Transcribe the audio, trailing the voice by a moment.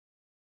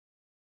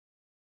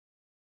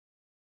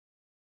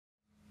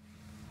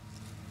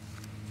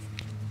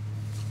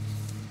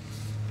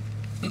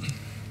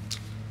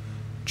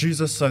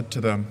Jesus said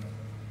to them,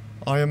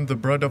 I am the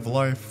bread of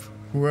life.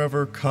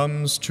 Whoever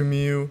comes to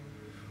me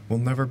will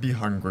never be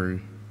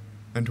hungry,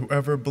 and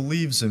whoever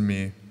believes in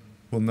me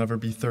will never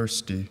be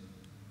thirsty.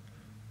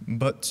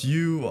 But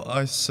you,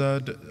 I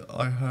said,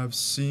 I have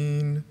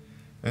seen,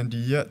 and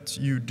yet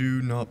you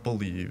do not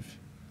believe.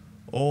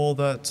 All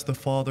that the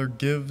Father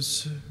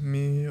gives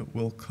me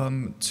will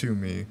come to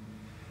me,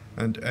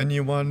 and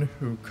anyone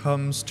who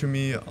comes to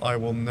me I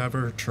will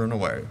never turn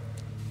away.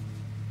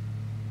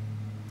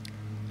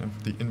 Now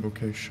for the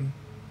invocation.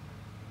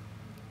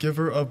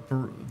 Giver of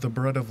the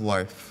bread of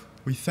life,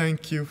 we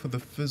thank you for the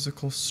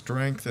physical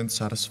strength and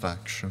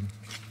satisfaction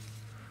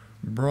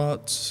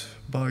brought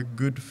by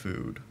good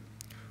food,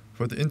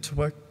 for the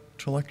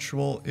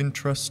intellectual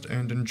interest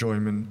and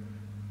enjoyment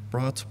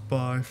brought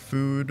by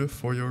food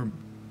for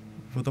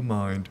the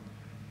mind,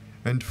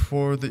 and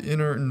for the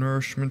inner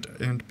nourishment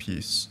and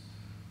peace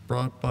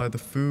brought by the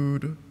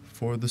food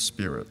for the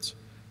spirit.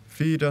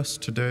 Feed us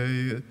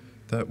today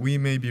that we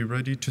may be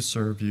ready to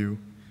serve you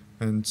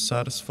and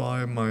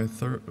satisfy my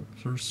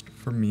thirst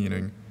for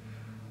meaning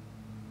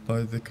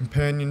by the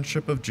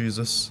companionship of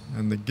Jesus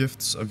and the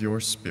gifts of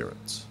your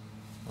Spirit.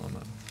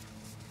 Amen.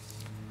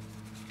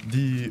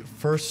 The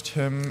first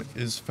hymn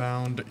is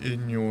found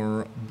in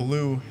your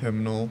blue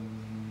hymnal.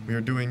 We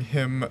are doing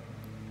hymn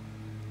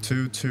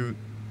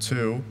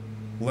 222,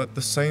 Let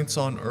the Saints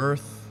on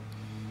Earth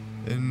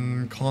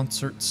in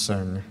Concert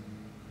Sing.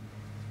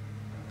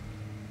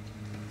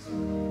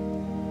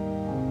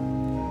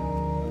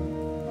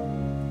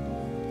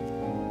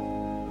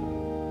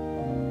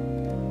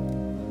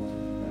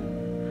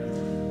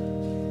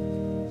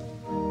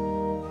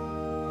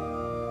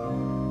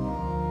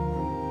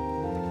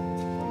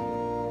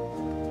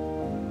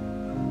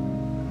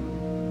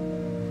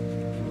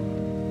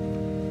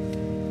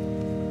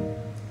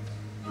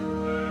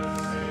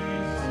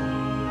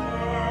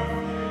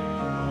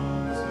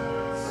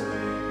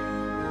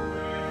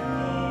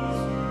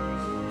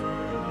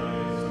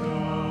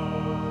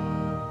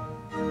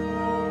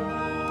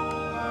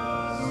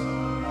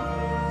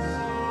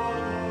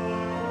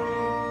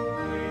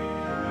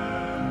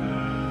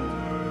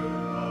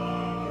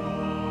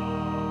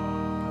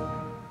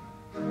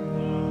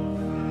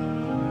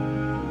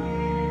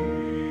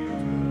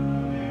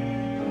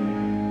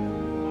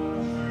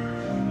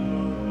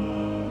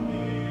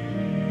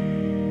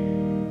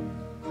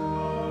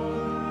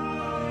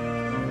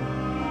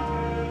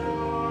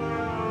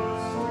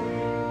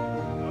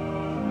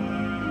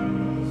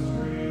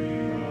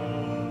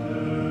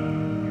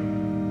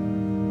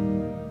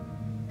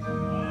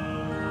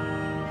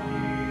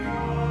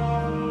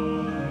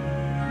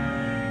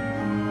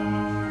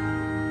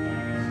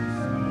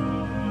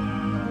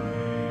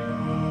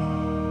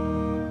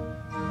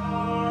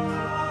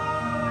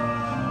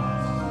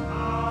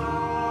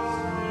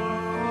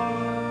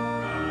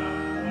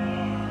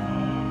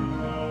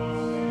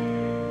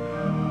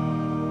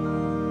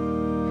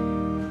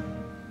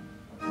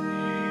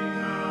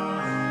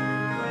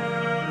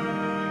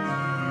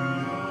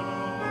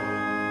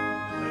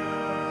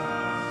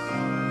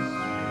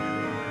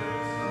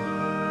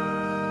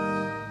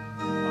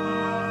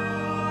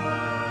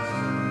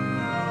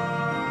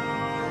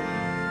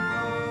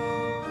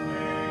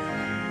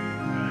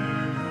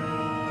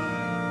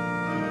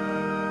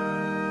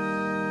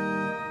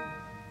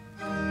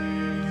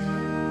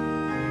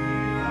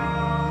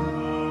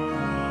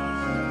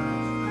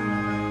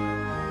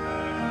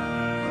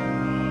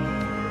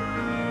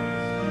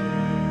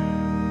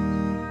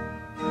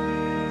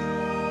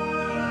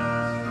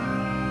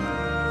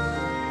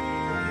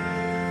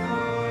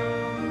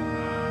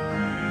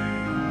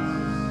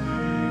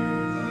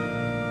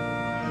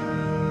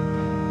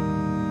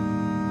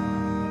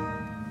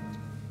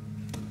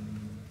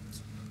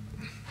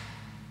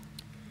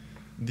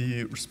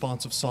 The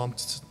responsive psalm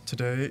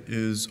today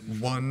is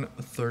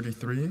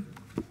 133,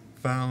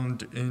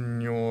 found in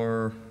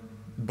your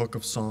book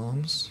of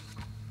Psalms.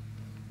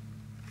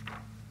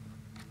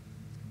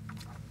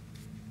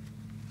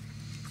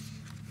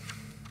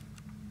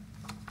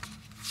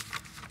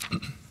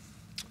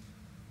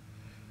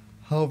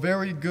 How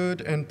very good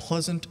and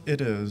pleasant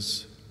it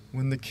is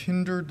when the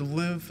kindred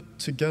live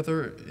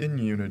together in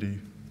unity.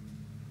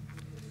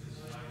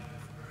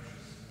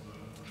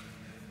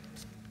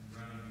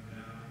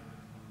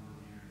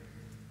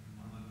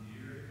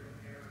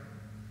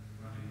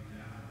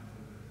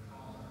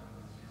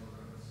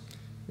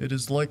 It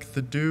is like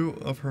the dew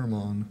of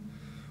Hermon,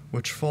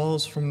 which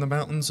falls from the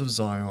mountains of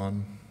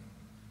Zion.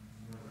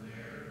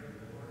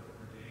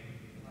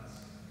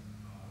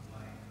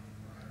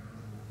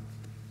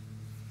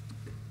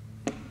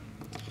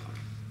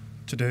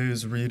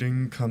 Today's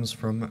reading comes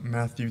from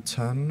Matthew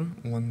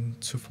 10,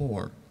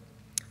 1-4.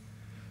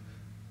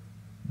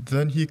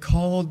 Then he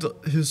called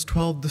his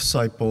 12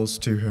 disciples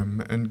to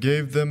him and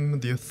gave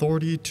them the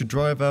authority to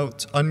drive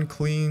out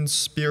unclean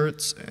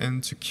spirits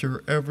and to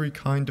cure every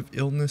kind of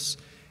illness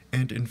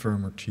and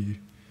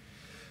infirmity.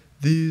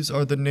 These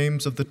are the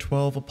names of the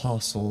 12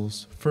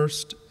 apostles.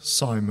 First,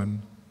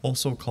 Simon,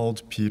 also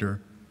called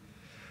Peter,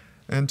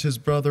 and his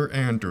brother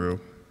Andrew,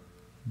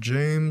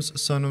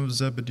 James, son of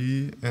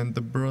Zebedee, and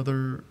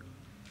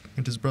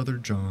his brother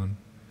John,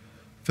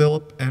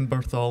 Philip and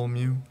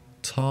Bartholomew,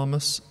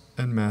 Thomas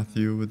and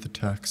Matthew with the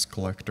tax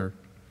collector,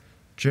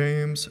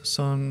 James,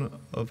 son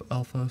of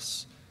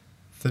Alphaeus,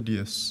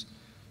 Thaddeus,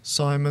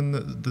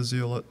 Simon the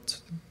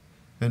Zealot,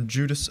 and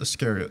Judas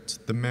Iscariot,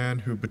 the man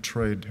who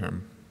betrayed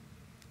him.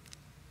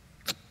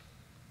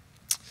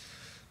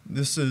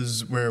 This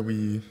is where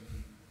we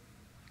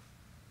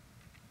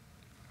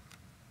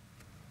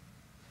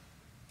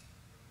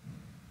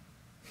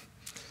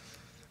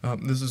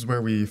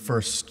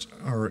first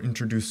are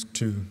introduced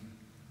to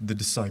the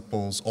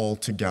disciples all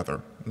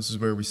together. This is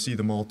where we see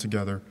them all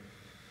together,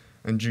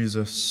 and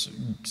Jesus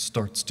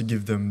starts to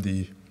give them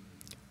the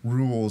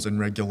rules and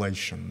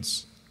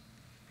regulations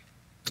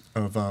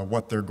of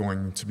what they're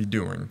going to be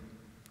doing.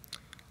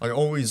 I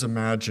always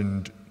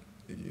imagined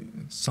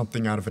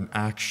something out of an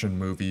action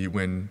movie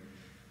when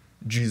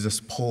Jesus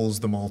pulls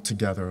them all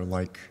together,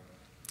 like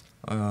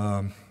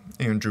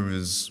Andrew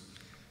is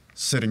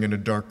sitting in a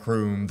dark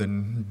room,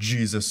 then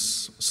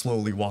Jesus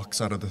slowly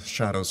walks out of the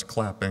shadows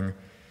clapping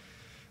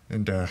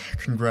and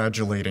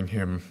congratulating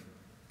him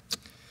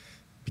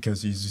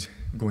because he's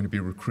going to be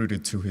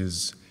recruited to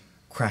his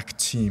crack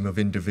team of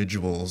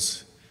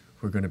individuals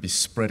who are going to be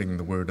spreading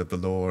the word of the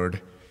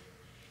Lord.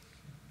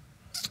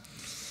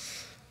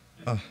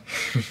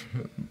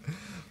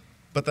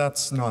 But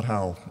that's not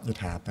how it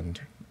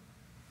happened.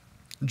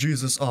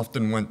 Jesus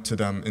often went to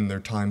them in their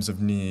times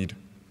of need.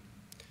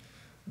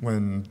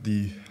 When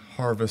the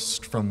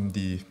harvest from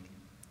the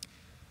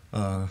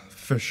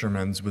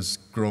fishermen's was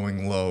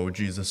growing low,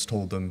 Jesus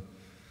told them,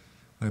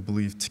 I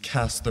believe, to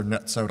cast their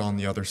nets out on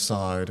the other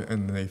side,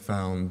 and they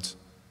found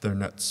their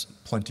nets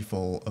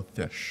plentiful of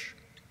fish.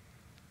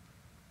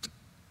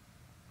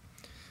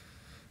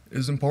 It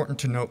is important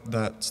to note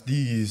that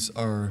these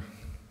are,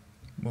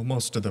 well,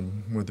 most of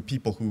them were the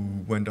people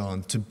who went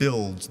on to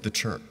build the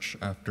church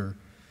after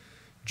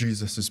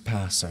Jesus'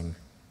 passing.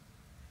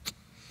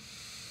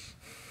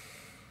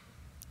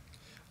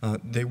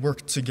 They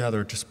worked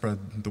together to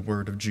spread the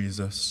word of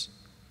Jesus,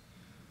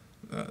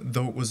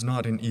 though it was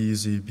not an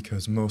easy,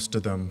 because most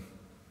of them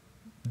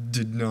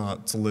did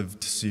not live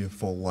to see a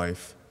full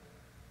life.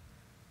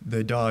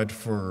 They died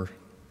for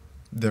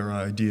their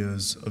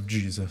ideas of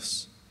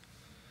Jesus.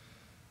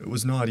 It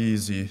was not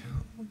easy.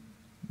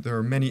 There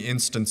are many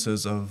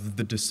instances of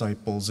the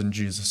disciples and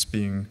Jesus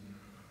being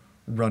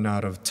run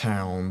out of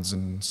towns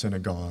and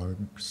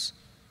synagogues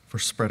for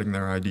spreading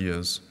their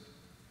ideas.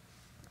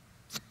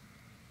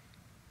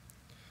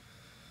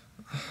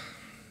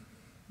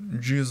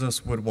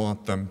 Jesus would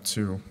want them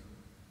to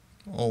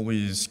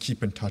always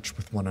keep in touch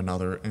with one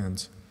another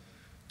and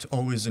to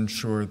always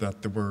ensure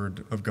that the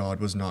word of God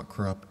was not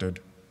corrupted.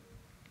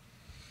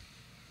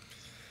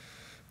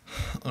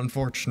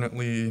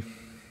 Unfortunately,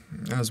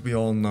 as we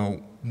all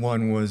know,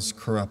 one was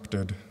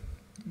corrupted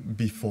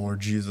before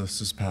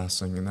Jesus'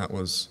 passing, and that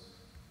was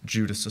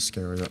Judas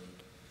Iscariot.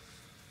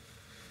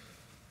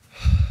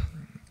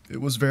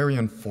 It was very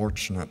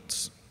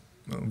unfortunate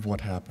of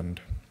what happened.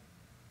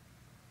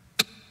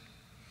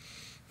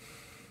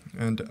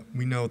 And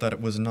we know that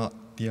it was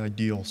not the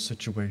ideal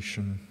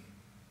situation.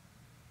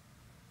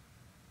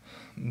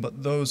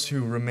 But those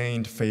who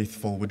remained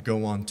faithful would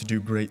go on to do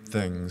great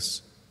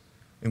things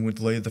and would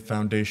lay the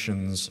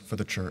foundations for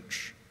the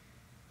church.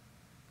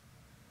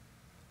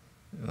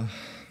 A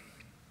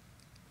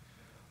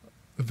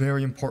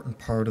very important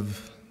part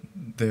of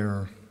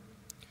their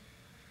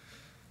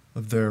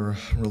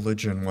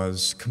religion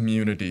was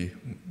community.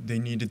 They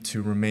needed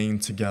to remain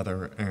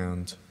together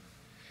and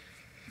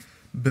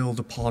build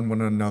upon one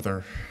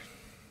another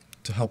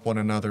to help one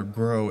another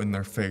grow in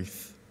their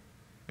faith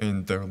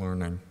and their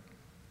learning.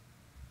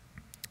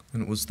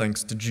 And it was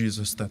thanks to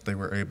Jesus that they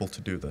were able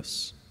to do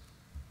this.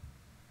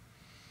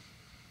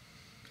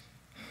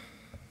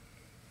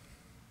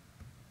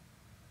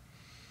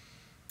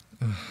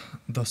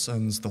 Thus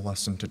ends the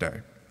lesson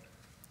today.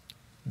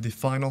 The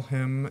final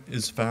hymn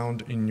is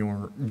found in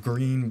your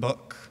green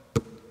book,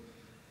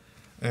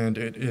 and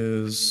it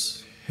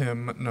is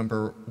hymn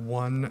number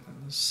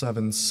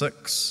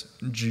 176,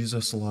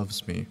 Jesus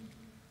Loves Me.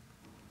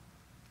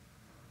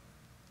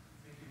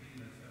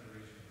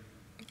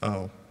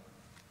 Oh,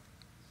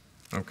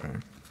 okay.